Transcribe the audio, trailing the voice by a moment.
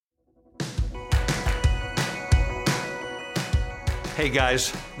Hey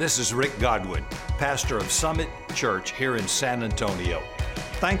guys, this is Rick Godwin, pastor of Summit Church here in San Antonio.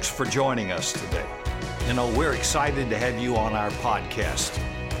 Thanks for joining us today. We're excited to have you on our podcast.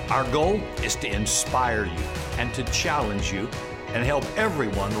 Our goal is to inspire you and to challenge you and help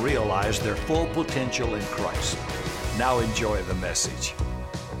everyone realize their full potential in Christ. Now enjoy the message.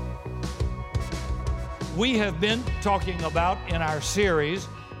 We have been talking about in our series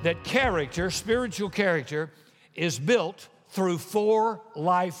that character, spiritual character, is built through 4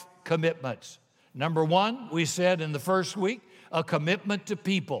 life commitments. Number 1, we said in the first week, a commitment to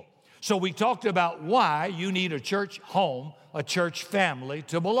people. So we talked about why you need a church home, a church family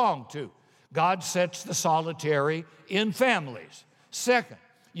to belong to. God sets the solitary in families. Second,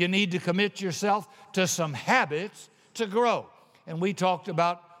 you need to commit yourself to some habits to grow. And we talked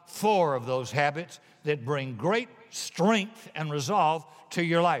about 4 of those habits that bring great strength and resolve to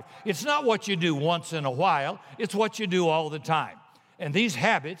your life. It's not what you do once in a while, it's what you do all the time. And these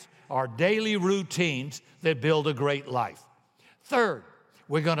habits are daily routines that build a great life. Third,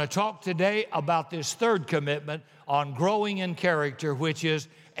 we're going to talk today about this third commitment on growing in character, which is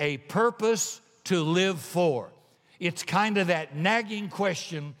a purpose to live for. It's kind of that nagging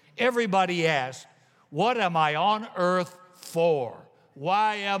question everybody asks, what am I on earth for?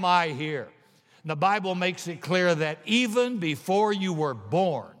 Why am I here? The Bible makes it clear that even before you were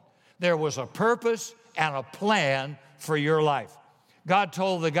born, there was a purpose and a plan for your life. God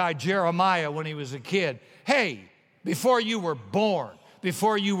told the guy Jeremiah when he was a kid, hey, before you were born,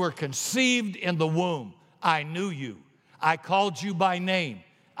 before you were conceived in the womb, I knew you. I called you by name.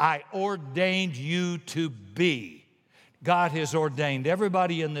 I ordained you to be. God has ordained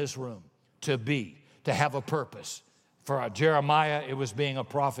everybody in this room to be, to have a purpose. For Jeremiah, it was being a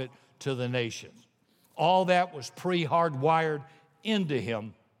prophet to the nations. All that was pre-hardwired into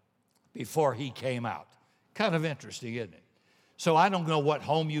him before he came out. Kind of interesting, isn't it? So I don't know what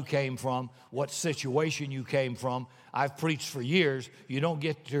home you came from, what situation you came from. I've preached for years, you don't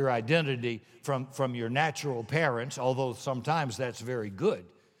get your identity from your natural parents, although sometimes that's very good,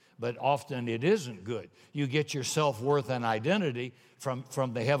 but often it isn't good. You get your self-worth and identity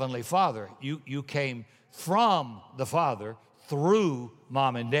from the Heavenly Father. You came from the Father through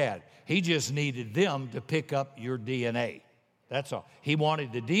mom and dad. He just needed them to pick up your DNA. That's all. He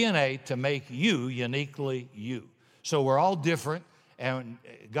wanted the DNA to make you uniquely you. So we're all different, and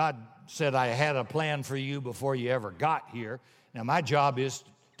God said, I had a plan for you before you ever got here. Now my job is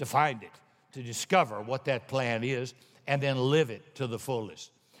to find it, to discover what that plan is, and then live it to the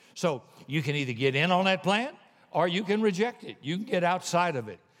fullest. So you can either get in on that plan, or you can reject it. You can get outside of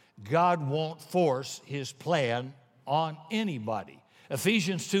it. God won't force his plan on anybody.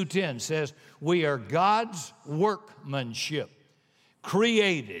 Ephesians 2:10 says, we are God's workmanship,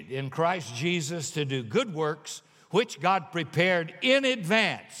 created in Christ Jesus to do good works, which God prepared in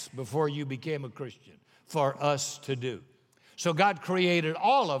advance before you became a Christian for us to do. So God created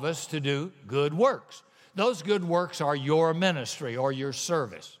all of us to do good works. Those good works are your ministry or your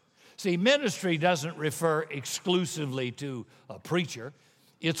service. See, ministry doesn't refer exclusively to a preacher.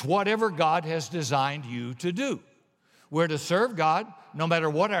 It's whatever God has designed you to do. We're to serve God no matter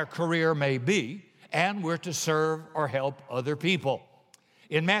what our career may be, and we're to serve or help other people.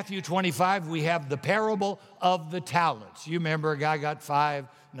 In Matthew 25, we have the parable of the talents. You remember a guy got 5,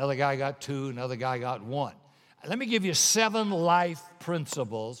 another guy got 2, another guy got 1. Let me give you 7 life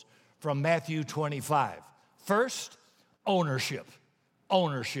principles from Matthew 25. First, ownership.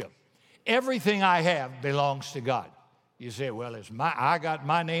 Ownership. Everything I have belongs to God. You say, well, I got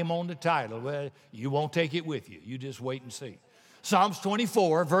my name on the title. Well, you won't take it with you. You just wait and see. Psalms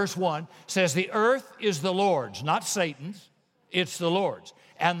 24, verse 1 says, the earth is the Lord's, not Satan's. It's the Lord's,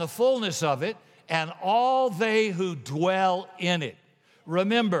 and the fullness of it, and all they who dwell in it.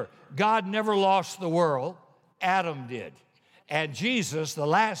 Remember, God never lost the world. Adam did. And Jesus, the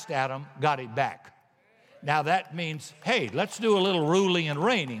last Adam, got it back. Now that means, hey, let's do a little ruling and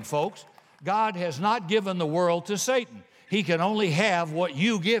reigning, folks. God has not given the world to Satan. He can only have what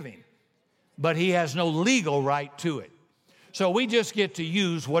you give him, but he has no legal right to it. So we just get to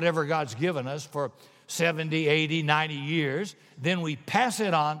use whatever God's given us for 70, 80, 90 years. Then we pass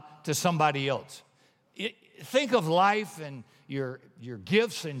it on to somebody else. Think of life and your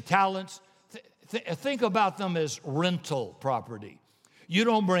gifts and talents. Think about them as rental property. You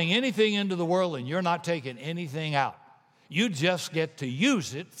don't bring anything into the world and you're not taking anything out. You just get to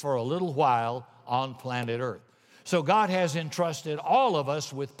use it for a little while on planet Earth. So God has entrusted all of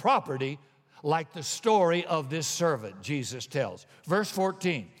us with property like the story of this servant Jesus tells. Verse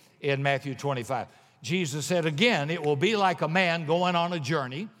 14 in Matthew 25. Jesus said, again, it will be like a man going on a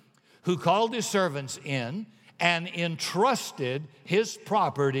journey who called his servants in and entrusted his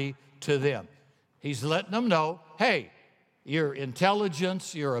property to them. He's letting them know, hey, your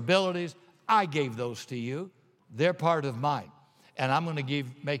intelligence, your abilities, I gave those to you. They're part of mine. And I'm going to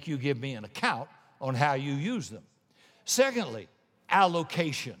make you give me an account on how you use them. Secondly,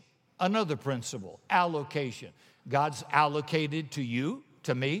 allocation. Another principle, allocation. God's allocated to you,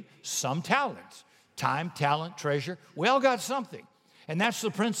 to me, some talents. Time, talent, treasure. We all got something. And that's the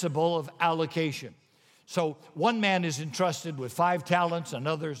principle of allocation. So one man is entrusted with 5 talents,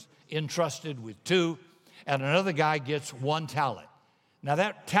 another's entrusted with 2, and another guy gets 1 talent. Now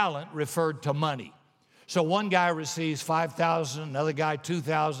that talent referred to money. So one guy receives 5,000, another guy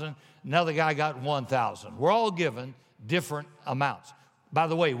 2,000, another guy got 1,000. We're all given different amounts. By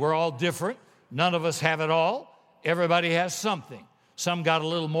the way, we're all different. None of us have it all. Everybody has something. Some got a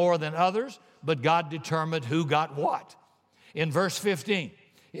little more than others, but God determined who got what. In verse 15,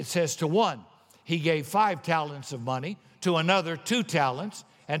 it says, to one, he gave 5 talents of money, to another 2 talents,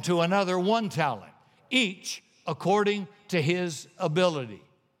 and to another 1 talent, each according to his ability.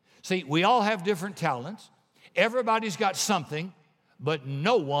 See, we all have different talents. Everybody's got something, but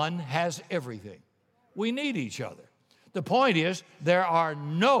no one has everything. We need each other. The point is, there are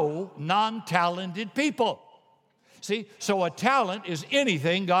no non-talented people. See, so a talent is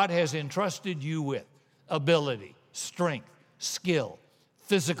anything God has entrusted you with. Ability, strength, skill,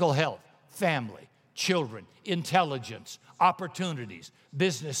 physical health, family, children, intelligence, opportunities,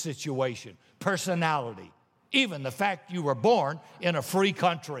 business situation, personality, even the fact you were born in a free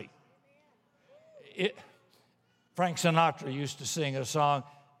country. Frank Sinatra used to sing a song,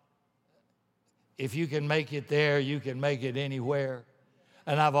 if you can make it there, you can make it anywhere.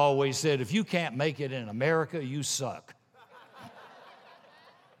 And I've always said, if you can't make it in America, you suck.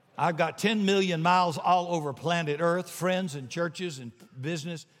 I've got 10 million miles all over planet Earth, friends and churches and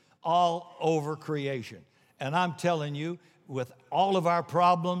business all over creation. And I'm telling you, with all of our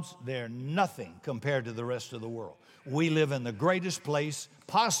problems, they're nothing compared to the rest of the world. We live in the greatest place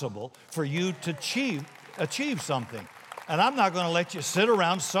possible for you to achieve something. And I'm not going to let you sit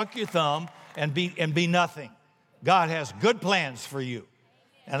around, suck your thumb, and be nothing. God has good plans for you.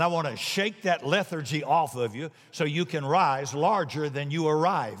 And I want to shake that lethargy off of you so you can rise larger than you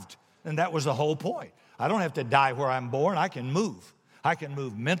arrived. And that was the whole point. I don't have to die where I'm born. I can move. I can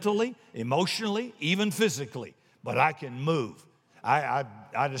move mentally, emotionally, even physically. But I can move. I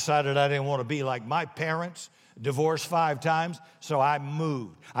decided I didn't want to be like my parents, divorced 5 times, so I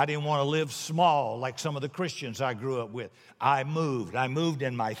moved. I didn't want to live small like some of the Christians I grew up with. I moved. I moved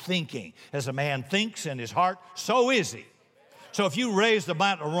in my thinking. As a man thinks in his heart, so is he. So if you raised a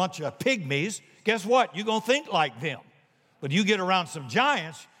bunch of pygmies, guess what? You're going to think like them. But you get around some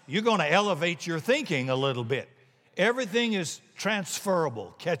giants, you're going to elevate your thinking a little bit. Everything is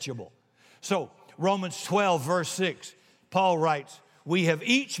transferable, catchable. So Romans 12, verse 6, Paul writes, we have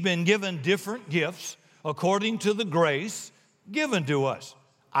each been given different gifts according to the grace given to us.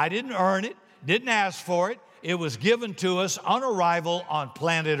 I didn't earn it, didn't ask for it. It was given to us on arrival on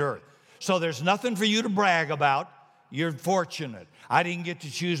planet Earth. So there's nothing for you to brag about. You're fortunate. I didn't get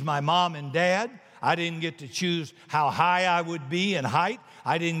to choose my mom and dad. I didn't get to choose how high I would be in height.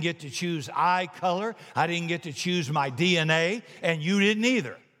 I didn't get to choose eye color. I didn't get to choose my DNA, and you didn't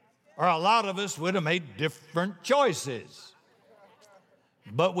either. Or a lot of us would have made different choices.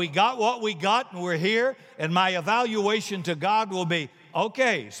 But we got what we got, and we're here, and my evaluation to God will be,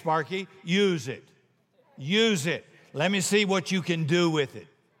 okay, Sparky, use it. Use it. Let me see what you can do with it.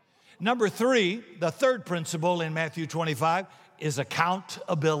 Number 3, the third principle in Matthew 25 is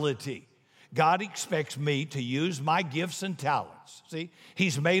accountability. God expects me to use my gifts and talents. See,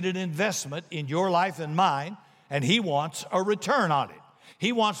 He's made an investment in your life and mine, and He wants a return on it.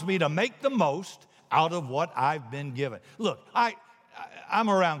 He wants me to make the most out of what I've been given. Look, I'm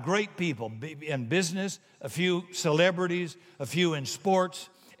around great people in business, a few celebrities, a few in sports,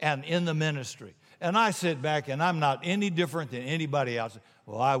 and in the ministry. And I sit back, and I'm not any different than anybody else.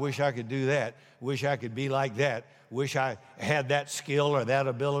 Well, I wish I could do that. Wish I could be like that. Wish I had that skill or that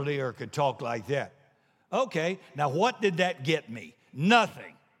ability or could talk like that. Okay, now what did that get me?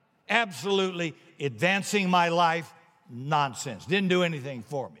 Nothing. Absolutely advancing my life, nonsense. Didn't do anything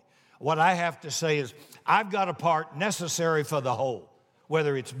for me. What I have to say is I've got a part necessary for the whole.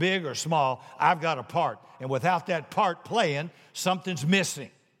 Whether it's big or small, I've got a part. And without that part playing, something's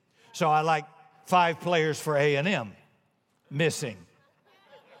missing. So I like 5 players for A&M. Missing.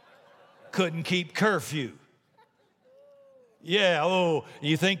 Couldn't keep curfew. Yeah,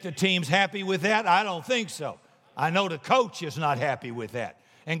 you think the team's happy with that? I don't think so. I know the coach is not happy with that.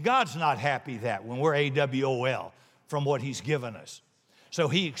 And God's not happy that when we're AWOL from what He's given us. So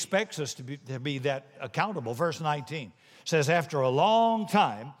he expects us to be that accountable. Verse 19 says, after a long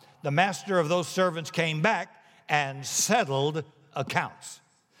time, the master of those servants came back and settled accounts.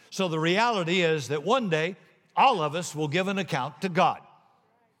 So the reality is that one day, all of us will give an account to God.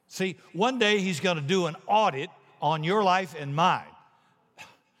 See, one day he's going to do an audit on your life and mine.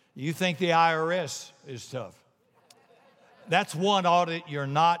 You think the IRS is tough. That's one audit you're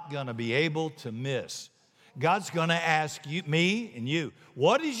not going to be able to miss. God's going to ask you, me and you,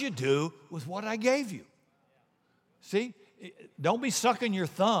 what did you do with what I gave you? See, don't be sucking your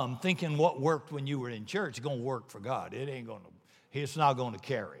thumb thinking what worked when you were in church is going to work for God. It's not going to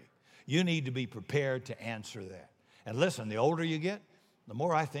carry. You need to be prepared to answer that. And listen, the older you get, the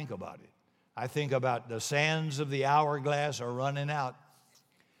more I think about it. I think about the sands of the hourglass are running out.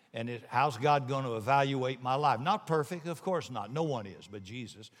 And how's God going to evaluate my life? Not perfect, of course not. No one is but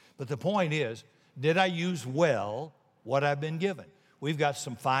Jesus. But the point is, did I use well what I've been given? We've got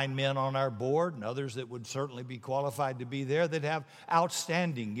some fine men on our board and others that would certainly be qualified to be there that have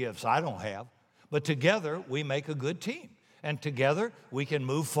outstanding gifts I don't have. But together, we make a good team. And together, we can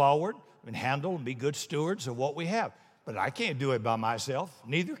move forward and handle and be good stewards of what we have. But I can't do it by myself.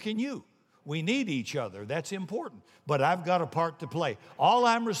 Neither can you. We need each other. That's important. But I've got a part to play. All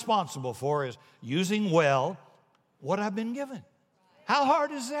I'm responsible for is using well what I've been given. How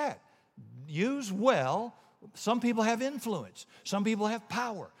hard is that? Use well. Some people have influence. Some people have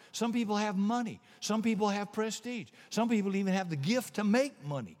power. Some people have money. Some people have prestige. Some people even have the gift to make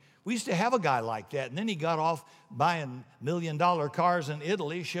money. We used to have a guy like that, and then he got off buying $1 million cars in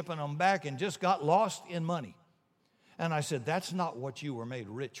Italy, shipping them back, and just got lost in money. And I said, that's not what you were made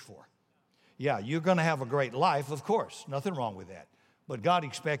rich for. Yeah, you're going to have a great life, of course. Nothing wrong with that. But God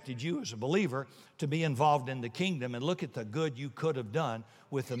expected you as a believer to be involved in the kingdom and look at the good you could have done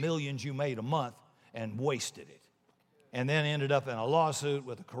with the millions you made a month and wasted it. And then ended up in a lawsuit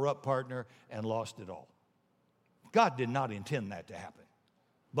with a corrupt partner and lost it all. God did not intend that to happen.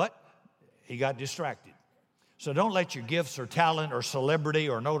 But he got distracted. So don't let your gifts or talent or celebrity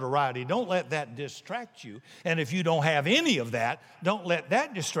or notoriety, don't let that distract you. And if you don't have any of that, don't let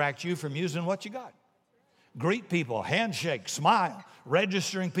that distract you from using what you got. Greet people, handshake, smile,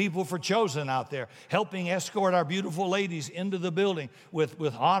 registering people for Chosen out there, helping escort our beautiful ladies into the building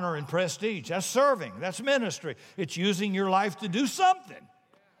with honor and prestige. That's serving. That's ministry. It's using your life to do something.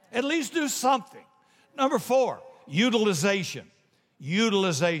 At least do something. Number 4, utilization.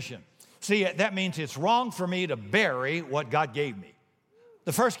 Utilization. See, that means it's wrong for me to bury what God gave me.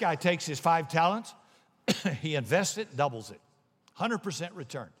 The first guy takes his 5 talents, he invests it, doubles it, 100%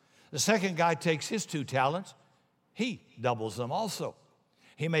 return. The second guy takes his 2 talents, he doubles them also.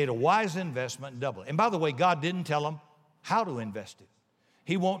 He made a wise investment and doubled it. And by the way, God didn't tell him how to invest it.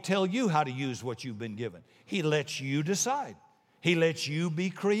 He won't tell you how to use what you've been given. He lets you decide. He lets you be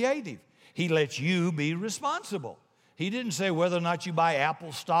creative. He lets you be responsible. He didn't say whether or not you buy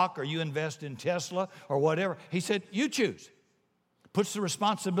Apple stock or you invest in Tesla or whatever. He said, you choose. Puts the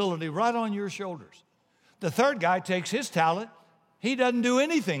responsibility right on your shoulders. The third guy takes his talent. He doesn't do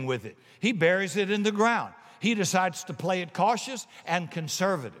anything with it. He buries it in the ground. He decides to play it cautious and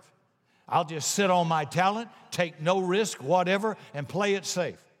conservative. I'll just sit on my talent, take no risk, whatever, and play it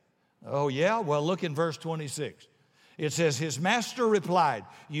safe. Oh, yeah? Well, look in verse 26. It says, his master replied,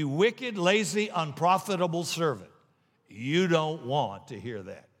 you wicked, lazy, unprofitable servant. You don't want to hear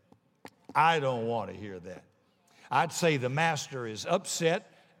that. I don't want to hear that. I'd say the master is upset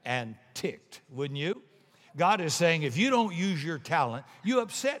and ticked, wouldn't you? God is saying, if you don't use your talent, you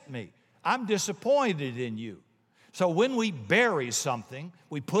upset me. I'm disappointed in you. So when we bury something,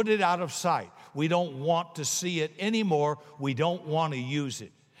 we put it out of sight. We don't want to see it anymore. We don't want to use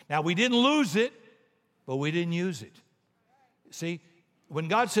it. Now, we didn't lose it, but we didn't use it. See, when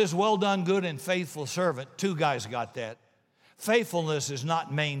God says, well done, good and faithful servant, 2 guys got that. Faithfulness is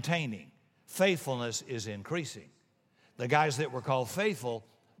not maintaining. Faithfulness is increasing. The guys that were called faithful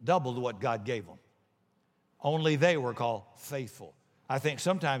doubled what God gave them. Only they were called faithful. I think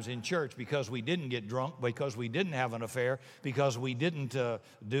sometimes in church, because we didn't get drunk, because we didn't have an affair, because we didn't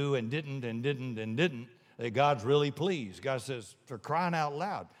do and didn't, that God's really pleased. God says, for crying out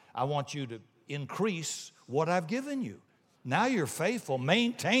loud, I want you to increase what I've given you. Now you're faithful,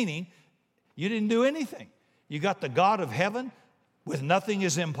 maintaining. You didn't do anything. You got the God of heaven with nothing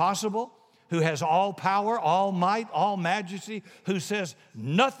is impossible, who has all power, all might, all majesty, who says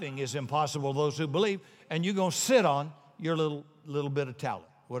nothing is impossible to those who believe, and you're going to sit on your little bit of talent,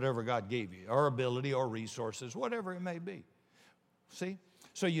 whatever God gave you, or ability or resources, whatever it may be. See?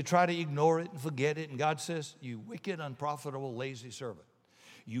 So you try to ignore it and forget it, and God says, you wicked, unprofitable, lazy servant.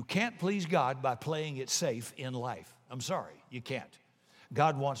 You can't please God by playing it safe in life. I'm sorry, you can't.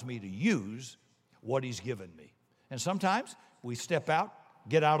 God wants me to use what He's given me. And sometimes we step out,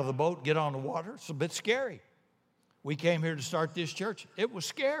 get out of the boat, get on the water. It's a bit scary. We came here to start this church. It was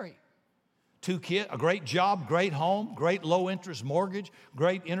scary. 2 kids, a great job, great home, great low-interest mortgage,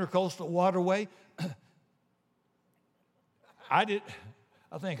 great intercoastal waterway. I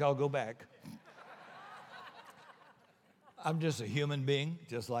think I'll go back. I'm just a human being,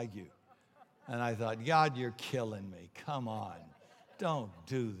 just like you. And I thought, God, you're killing me. Come on, don't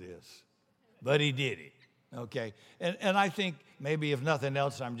do this. But He did it, okay? And I think maybe if nothing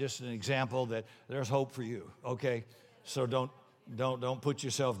else, I'm just an example that there's hope for you, okay? So don't put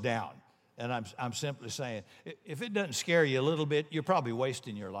yourself down. And I'm simply saying, if it doesn't scare you a little bit, you're probably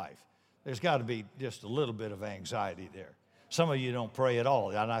wasting your life. There's got to be just a little bit of anxiety there. Some of you don't pray at all.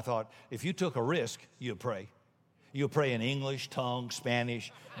 And I thought, if you took a risk, you'd pray. You'll pray in English, tongue,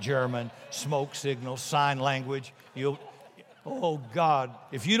 Spanish, German, smoke signals, sign language. Oh, God,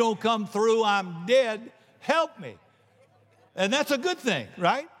 if you don't come through, I'm dead. Help me. And that's a good thing,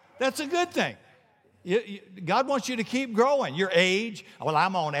 right? That's a good thing. God wants you to keep growing. Your age, well,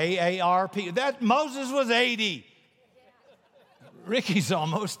 I'm on AARP. That Moses was 80. Ricky's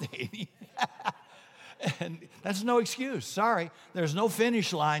almost 80. And that's no excuse. Sorry, there's no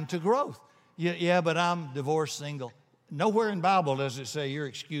finish line to growth. Yeah, but I'm divorced, single. Nowhere in the Bible does it say you're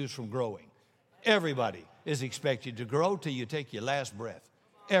excused from growing. Everybody is expected to grow till you take your last breath.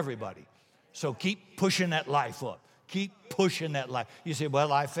 Everybody. So keep pushing that life up. Keep pushing that life. You say,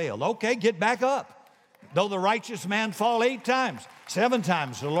 well, I failed. Okay, get back up. Though the righteous man fall 8 times, 7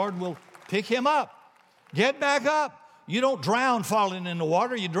 times, the Lord will pick him up. Get back up. You don't drown falling in the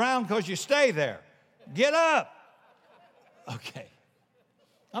water. You drown because you stay there. Get up. Okay.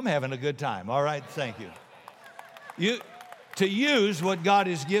 I'm having a good time. All right, thank you. To use what God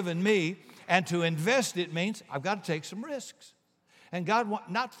has given me and to invest it means I've got to take some risks. And God,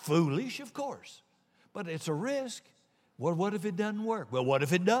 not foolish, of course, but it's a risk. Well, what if it doesn't work? Well, what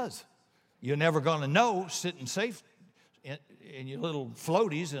if it does? You're never going to know sitting safe in your little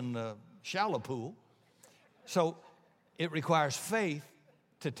floaties in the shallow pool. So it requires faith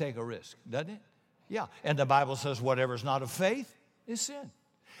to take a risk, doesn't it? Yeah, and the Bible says whatever's not of faith is sin.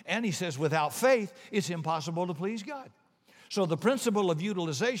 And He says without faith, it's impossible to please God. So the principle of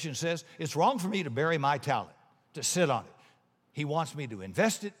utilization says it's wrong for me to bury my talent, to sit on it. He wants me to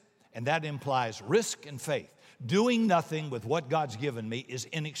invest it, and that implies risk and faith. Doing nothing with what God's given me is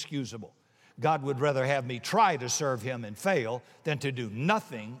inexcusable. God would rather have me try to serve Him and fail than to do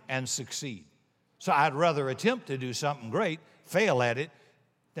nothing and succeed. So I'd rather attempt to do something great, fail at it,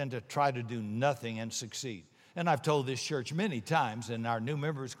 than to try to do nothing and succeed. And I've told this church many times in our new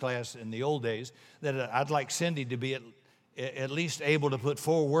members class in the old days that I'd like Cindy to be at least able to put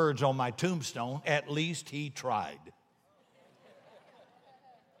 4 words on my tombstone, at least he tried.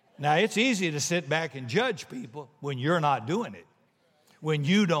 Now, it's easy to sit back and judge people when you're not doing it, when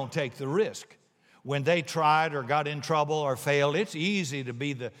you don't take the risk. When they tried or got in trouble or failed, it's easy to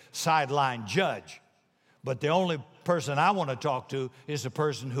be the sideline judge. But the only person I want to talk to is the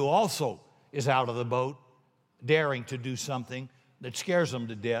person who also is out of the boat, daring to do something that scares them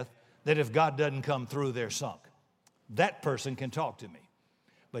to death, that if God doesn't come through, they're sunk. That person can talk to me.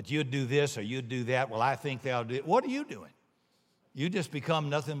 But you'd do this or you'd do that. Well, I think they'll do it. What are you doing? You just become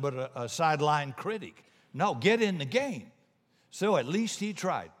nothing but a sideline critic. No, get in the game. So at least he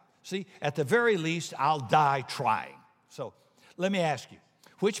tried. See, at the very least, I'll die trying. So let me ask you,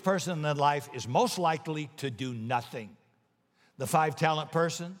 which person in life is most likely to do nothing? The 5-talent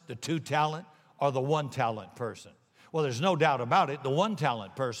person, the 2-talent, or the 1-talent person? Well, there's no doubt about it, the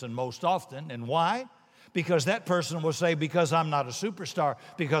 1-talent person most often. And why? Because that person will say, because I'm not a superstar,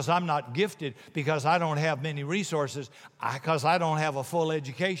 because I'm not gifted, because I don't have many resources, because I don't have a full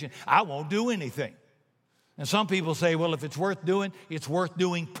education, I won't do anything. And some people say, well, if it's worth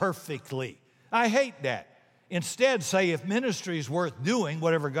doing perfectly. I hate that. Instead, say if ministry is worth doing,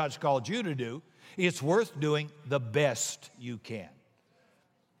 whatever God's called you to do, it's worth doing the best you can.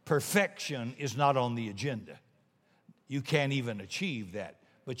 Perfection is not on the agenda. You can't even achieve that,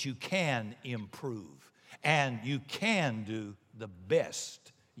 but you can improve. And you can do the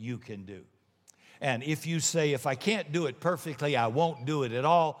best you can do. And if you say, if I can't do it perfectly, I won't do it at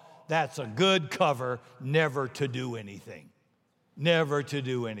all, that's a good cover never to do anything. Never to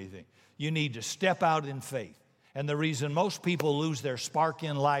do anything. You need to step out in faith. And the reason most people lose their spark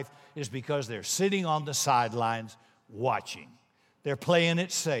in life is because they're sitting on the sidelines watching. They're playing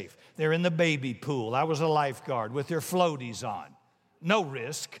it safe. They're in the baby pool. I was a lifeguard with their floaties on. No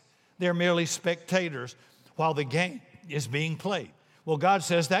risk. They're merely spectators while the game is being played. Well, God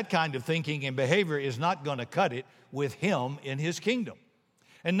says that kind of thinking and behavior is not going to cut it with Him in His kingdom.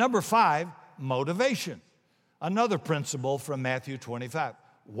 And number 5, motivation. Another principle from Matthew 25.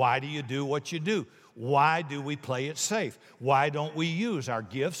 Why do you do what you do? Why do we play it safe? Why don't we use our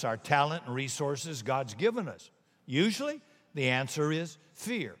gifts, our talent, and resources God's given us? Usually, the answer is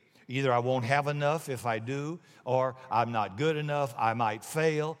fear. Either I won't have enough if I do, or I'm not good enough, I might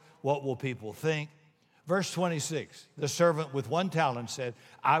fail. What will people think? Verse 26, the servant with 1 talent said,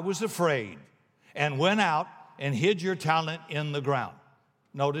 I was afraid and went out and hid your talent in the ground.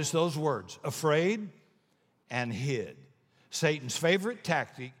 Notice those words, afraid and hid. Satan's favorite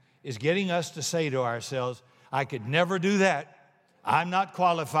tactic is getting us to say to ourselves, I could never do that. I'm not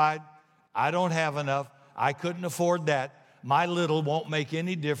qualified. I don't have enough. I couldn't afford that. My little won't make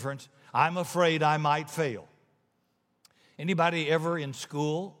any difference. I'm afraid I might fail. Anybody ever in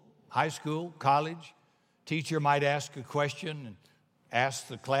school, high school, college, teacher might ask a question and ask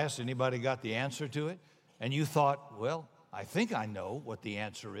the class, anybody got the answer to it? And you thought, well, I think I know what the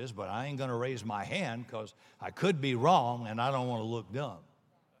answer is, but I ain't going to raise my hand because I could be wrong and I don't want to look dumb.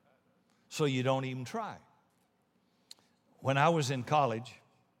 So you don't even try. When I was in college,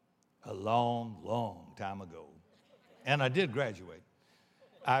 a long, long time ago, and I did graduate,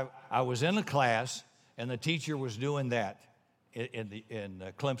 I was in a class and the teacher was doing that in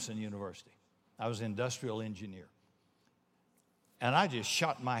Clemson University. I was an industrial engineer. And I just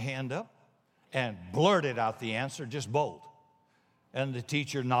shot my hand up and blurted out the answer, just bold. And the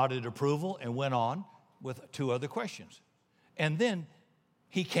teacher nodded approval and went on with 2 other questions. And then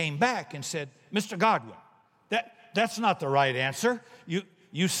he came back and said, Mr. Godwin, that's not the right answer.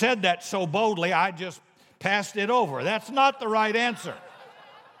 You said that so boldly, I just passed it over. That's not the right answer.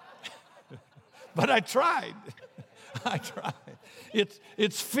 But I tried. I tried.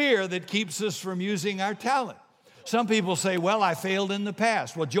 It's fear that keeps us from using our talent. Some people say, well, I failed in the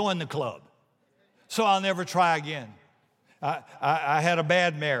past. Well, join the club. So I'll never try again. I had a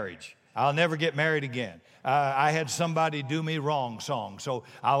bad marriage. I'll never get married again. I had somebody do me wrong, so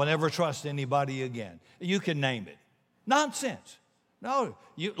I'll never trust anybody again. You can name it. Nonsense. No,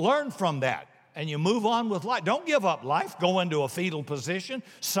 you learn from that and you move on with life. Don't give up life. Go into a fetal position,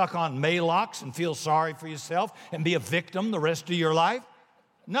 suck on Maalox and feel sorry for yourself and be a victim the rest of your life.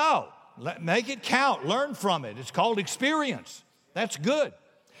 No, make it count. Learn from it. It's called experience. That's good.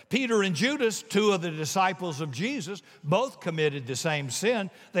 Peter and Judas, 2 of the disciples of Jesus, both committed the same sin.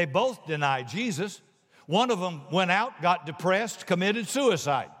 They both denied Jesus. One of them went out, got depressed, committed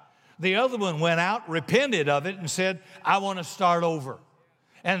suicide. The other one went out, repented of it, and said, I want to start over.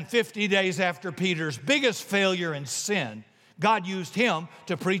 And 50 days after Peter's biggest failure in sin, God used him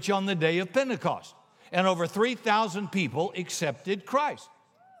to preach on the day of Pentecost. And over 3,000 people accepted Christ.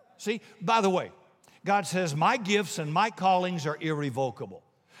 See, by the way, God says, my gifts and my callings are irrevocable.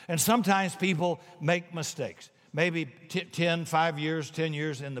 And sometimes people make mistakes. Maybe 10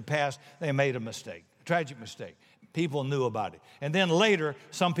 years in the past, they made a mistake, a tragic mistake. People knew about it. And then later,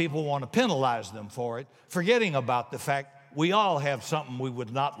 some people want to penalize them for it, forgetting about the fact we all have something we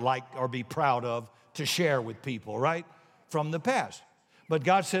would not like or be proud of to share with people, right? From the past. But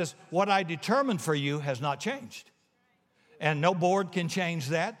God says, what I determined for you has not changed. And no board can change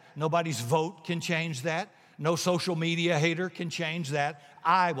that. Nobody's vote can change that. No social media hater can change that.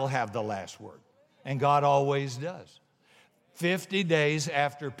 I will have the last word. And God always does. 50 days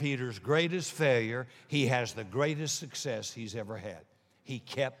after Peter's greatest failure, he has the greatest success he's ever had. He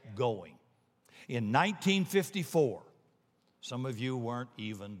kept going. In 1954, some of you weren't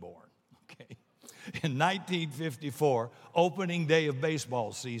even born, okay? In 1954, opening day of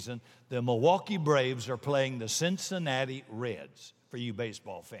baseball season, the Milwaukee Braves are playing the Cincinnati Reds, for you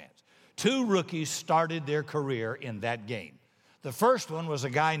baseball fans. 2 rookies started their career in that game. The first one was a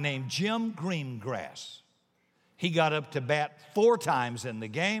guy named Jim Greengrass. He got up to bat 4 times in the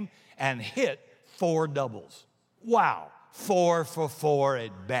game and hit 4 doubles. Wow, 4 for 4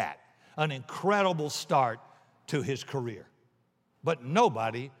 at bat. An incredible start to his career. But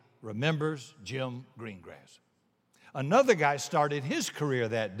nobody remembers Jim Greengrass. Another guy started his career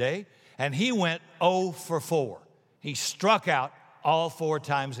that day, and he went 0 for 4. He struck out all 4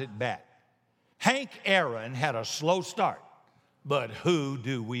 times at bat. Hank Aaron had a slow start, but who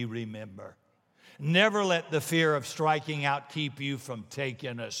do we remember? Never let the fear of striking out keep you from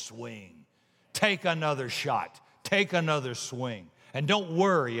taking a swing. Take another shot. Take another swing. And don't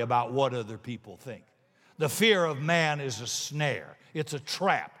worry about what other people think. The fear of man is a snare. It's a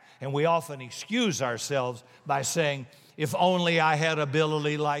trap. And we often excuse ourselves by saying, if only I had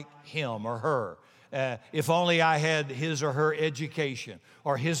ability like him or her. If only I had his or her education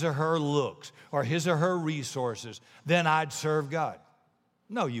or his or her looks or his or her resources, then I'd serve God.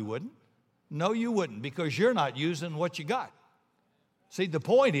 No, you wouldn't. No, you wouldn't, because you're not using what you got. See, the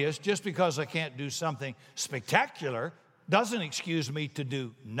point is, just because I can't do something spectacular doesn't excuse me to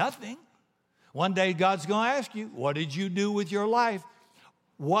do nothing. One day God's going to ask you, what did you do with your life?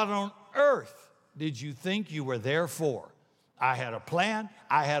 What on earth did you think you were there for? I had a plan.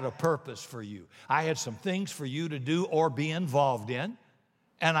 I had a purpose for you. I had some things for you to do or be involved in,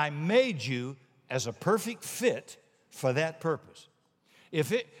 and I made you as a perfect fit for that purpose.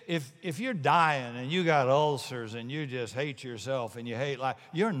 If you're dying and you got ulcers and you just hate yourself and you hate life,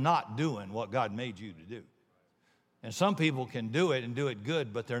 you're not doing what God made you to do. And some people can do it and do it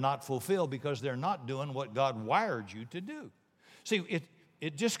good, but they're not fulfilled because they're not doing what God wired you to do. See,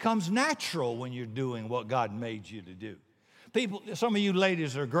 it just comes natural when you're doing what God made you to do. People, some of you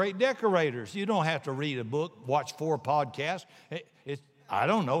ladies are great decorators. You don't have to read a book, watch 4 podcasts. I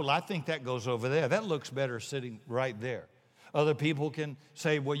don't know. I think that goes over there. That looks better sitting right there. Other people can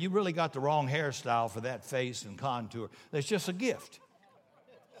say, well, you really got the wrong hairstyle for that face and contour. It's just a gift.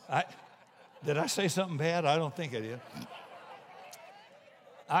 Did I say something bad? I don't think I did.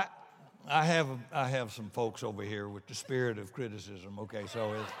 I have some folks over here with the spirit of criticism. Okay,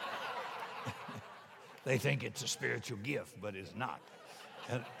 so they think it's a spiritual gift, but it's not.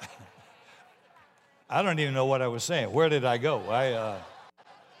 And I don't even know what I was saying. Where did I go?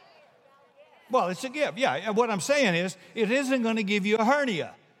 Well, it's a gift. Yeah, what I'm saying is it isn't going to give you a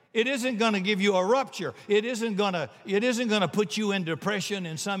hernia. It isn't going to give you a rupture. It isn't going to put you in depression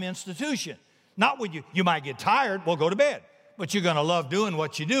in some institution. Not when you might get tired, well, go to bed. But you're going to love doing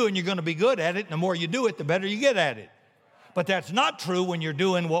what you do, and you're going to be good at it. And the more you do it, the better you get at it. But that's not true when you're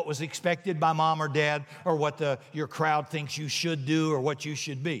doing what was expected by mom or dad or what your crowd thinks you should do or what you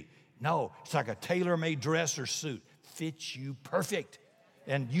should be. No, it's like a tailor-made dress or suit. Fits you perfect.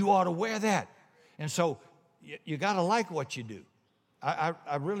 And you ought to wear that. And so you got to like what you do. I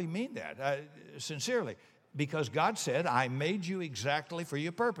really mean that, sincerely. Because God said, I made you exactly for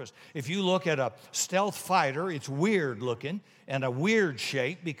your purpose. If you look at a stealth fighter, it's weird looking and a weird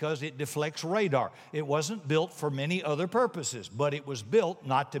shape because it deflects radar. It wasn't built for many other purposes, but it was built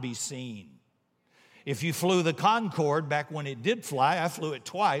not to be seen. If you flew the Concorde back when it did fly, I flew it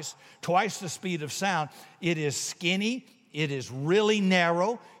twice the speed of sound. It is skinny. It is really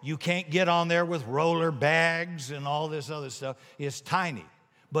narrow. You can't get on there with roller bags and all this other stuff. It's tiny,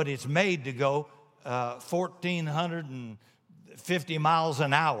 but it's made to go 1,450 miles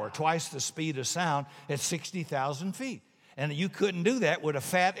an hour, twice the speed of sound at 60,000 feet. And you couldn't do that with a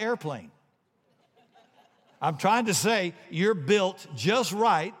fat airplane. I'm trying to say you're built just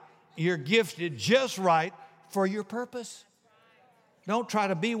right, you're gifted just right for your purpose. Don't try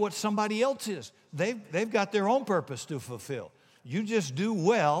to be what somebody else is. They've got their own purpose to fulfill. You just do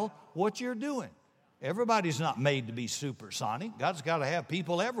well what you're doing. Everybody's not made to be supersonic. God's got to have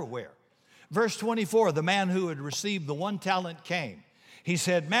people everywhere. Verse 24, the man who had received the 1 talent came. He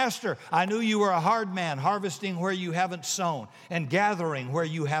said, Master, I knew you were a hard man, harvesting where you haven't sown and gathering where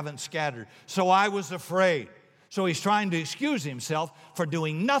you haven't scattered. So I was afraid. So he's trying to excuse himself for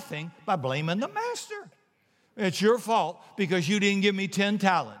doing nothing by blaming the master. It's your fault because you didn't give me 10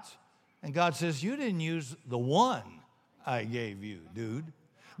 talents. And God says, you didn't use the 1 I gave you, dude.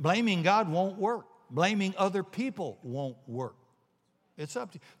 Blaming God won't work. Blaming other people won't work. It's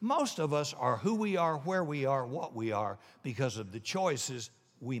up to you. Most of us are who we are, where we are, what we are because of the choices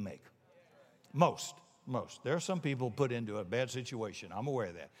we make. Most. There are some people put into a bad situation. I'm aware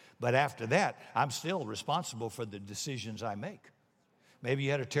of that. But after that, I'm still responsible for the decisions I make. Maybe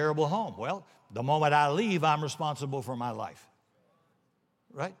you had a terrible home. Well, the moment I leave, I'm responsible for my life.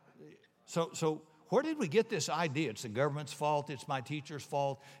 Right? So where did we get this idea? It's the government's fault. It's my teacher's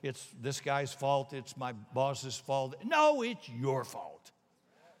fault. It's this guy's fault. It's my boss's fault. No, it's your fault.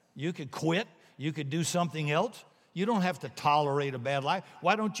 You could quit. You could do something else. You don't have to tolerate a bad life.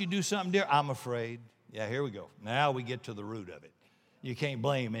 Why don't you do something, dear? I'm afraid. Yeah, here we go. Now we get to the root of it. You can't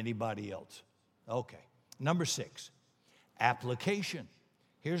blame anybody else. Okay. Number 6, application.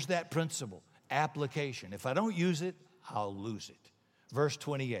 Here's that principle, application. If I don't use it, I'll lose it. Verse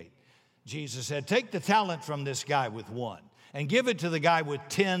 28. Jesus said, take the talent from this guy with 1 and give it to the guy with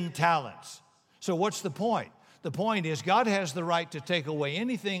 10 talents. So what's the point? The point is God has the right to take away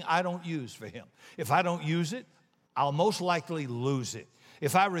anything I don't use for him. If I don't use it, I'll most likely lose it.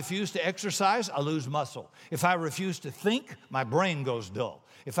 If I refuse to exercise, I lose muscle. If I refuse to think, my brain goes dull.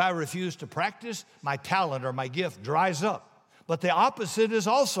 If I refuse to practice, my talent or my gift dries up. But the opposite is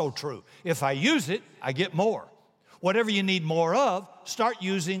also true. If I use it, I get more. Whatever you need more of, start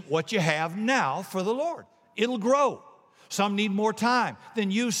using what you have now for the Lord. It'll grow. Some need more time. Then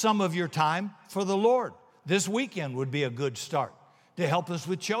use some of your time for the Lord. This weekend would be a good start to help us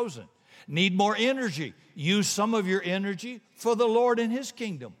with Chosen. Need more energy? Use some of your energy for the Lord and His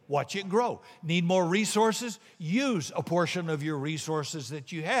kingdom. Watch it grow. Need more resources? Use a portion of your resources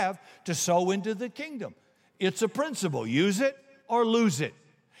that you have to sow into the kingdom. It's a principle. Use it or lose it.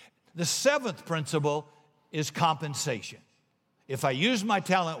 The seventh principle is compensation. If I use my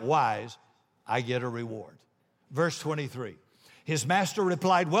talent wise, I get a reward. Verse 23. His master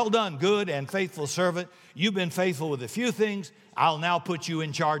replied, "Well done, good and faithful servant. You've been faithful with a few things. I'll now put you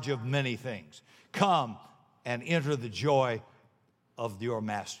in charge of many things. Come and enter the joy of your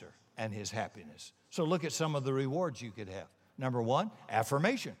master and his happiness." So look at some of the rewards you could have. Number one,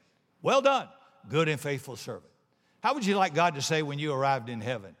 affirmation. Well done, good and faithful servant. How would you like God to say when you arrived in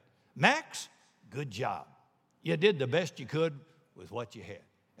heaven? Max, good job. You did the best you could with what you had.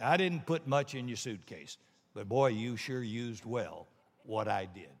 I didn't put much in your suitcase, but boy, you sure used well what I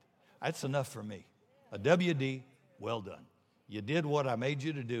did. That's enough for me. A WD, well done. You did what I made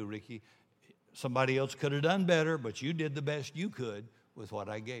you to do, Ricky. Somebody else could have done better, but you did the best you could with what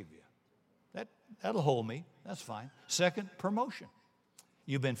I gave you. That'll hold me. That's fine. Second, promotion.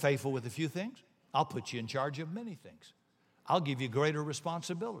 You've been faithful with a few things. I'll put you in charge of many things. I'll give you greater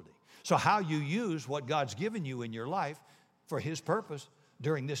responsibility. So how you use what God's given you in your life for His purpose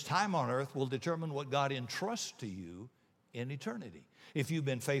during this time on earth will determine what God entrusts to you in eternity. If you've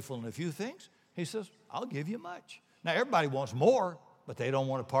been faithful in a few things, He says, I'll give you much. Now, everybody wants more, but they don't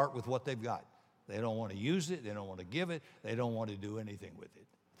want to part with what they've got. They don't want to use it. They don't want to give it. They don't want to do anything with it.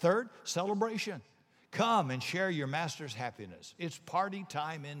 Third, celebration. Come and share your master's happiness. It's party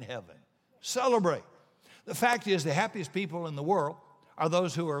time in heaven. Celebrate. The fact is, the happiest people in the world are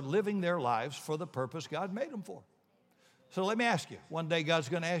those who are living their lives for the purpose God made them for. So let me ask you, one day God's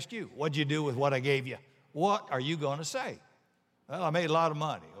going to ask you, what'd you do with what I gave you? What are you going to say? Well, I made a lot of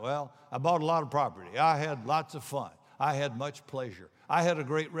money. Well, I bought a lot of property. I had lots of fun. I had much pleasure. I had a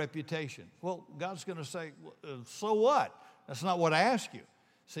great reputation. Well, God's going to say, so what? That's not what I asked you.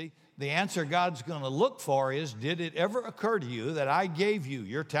 See, the answer God's going to look for is, did it ever occur to you that I gave you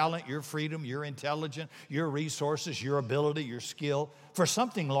your talent, your freedom, your intelligence, your resources, your ability, your skill for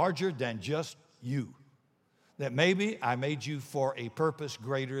something larger than just you? That maybe I made you for a purpose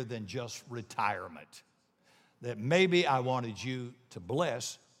greater than just retirement. That maybe I wanted you to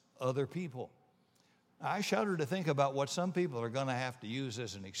bless other people. I shudder to think about what some people are going to have to use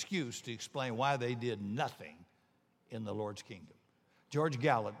as an excuse to explain why they did nothing in the Lord's kingdom. George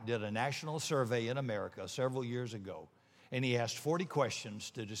Gallup did a national survey in America several years ago, and he asked 40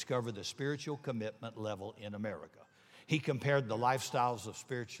 questions to discover the spiritual commitment level in America. He compared the lifestyles of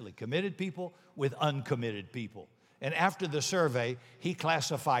spiritually committed people with uncommitted people. And after the survey, he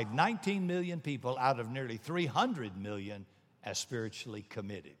classified 19 million people out of nearly 300 million as spiritually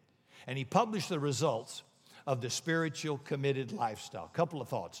committed. And he published the results of the spiritual committed lifestyle. A couple of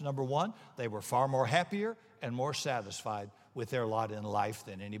thoughts. Number one, they were far more happier and more satisfied with their lot in life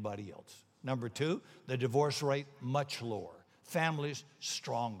than anybody else. Number two, the divorce rate much lower. Families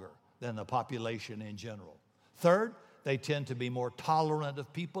stronger than the population in general. Third, they tend to be more tolerant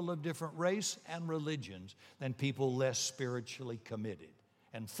of people of different race and religions than people less spiritually committed.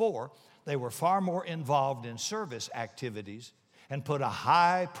 And four, they were far more involved in service activities and put a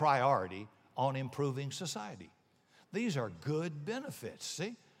high priority on improving society. These are good benefits,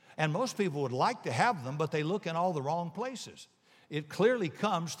 see? And most people would like to have them, but they look in all the wrong places. It clearly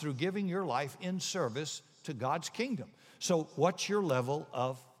comes through giving your life in service to God's kingdom. So what's your level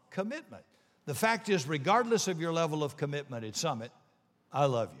of commitment? The fact is, regardless of your level of commitment at Summit, I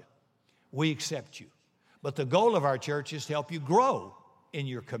love you. We accept you. But the goal of our church is to help you grow in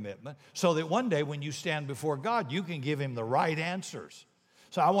your commitment so that one day when you stand before God, you can give Him the right answers.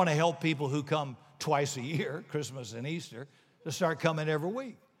 So I want to help people who come twice a year, Christmas and Easter, to start coming every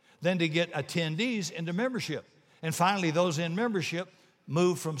week. Then to get attendees into membership. And finally, those in membership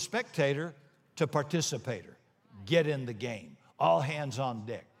move from spectator to participator. Get in the game. All hands on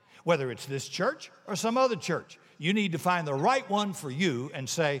deck. Whether it's this church or some other church, you need to find the right one for you and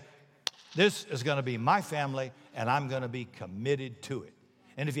say, this is going to be my family and I'm going to be committed to it.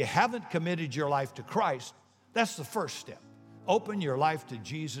 And if you haven't committed your life to Christ, that's the first step. Open your life to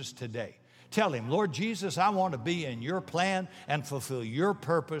Jesus today. Tell Him, Lord Jesus, I want to be in your plan and fulfill your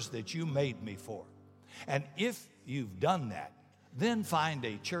purpose that you made me for. And if you've done that, then find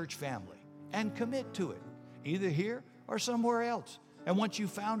a church family and commit to it, either here or somewhere else. And once you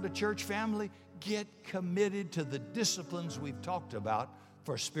found a church family, get committed to the disciplines we've talked about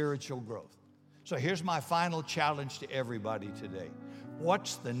for spiritual growth. So here's my final challenge to everybody today.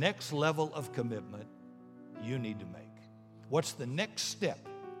 What's the next level of commitment you need to make? What's the next step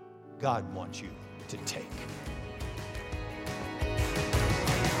God wants you to take?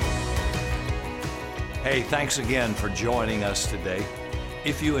 Hey, thanks again for joining us today.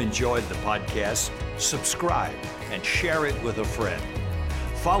 If you enjoyed the podcast, subscribe and share it with a friend.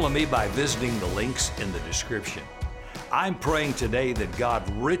 Follow me by visiting the links in the description. I'm praying today that God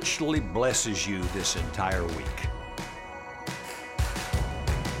richly blesses you this entire week.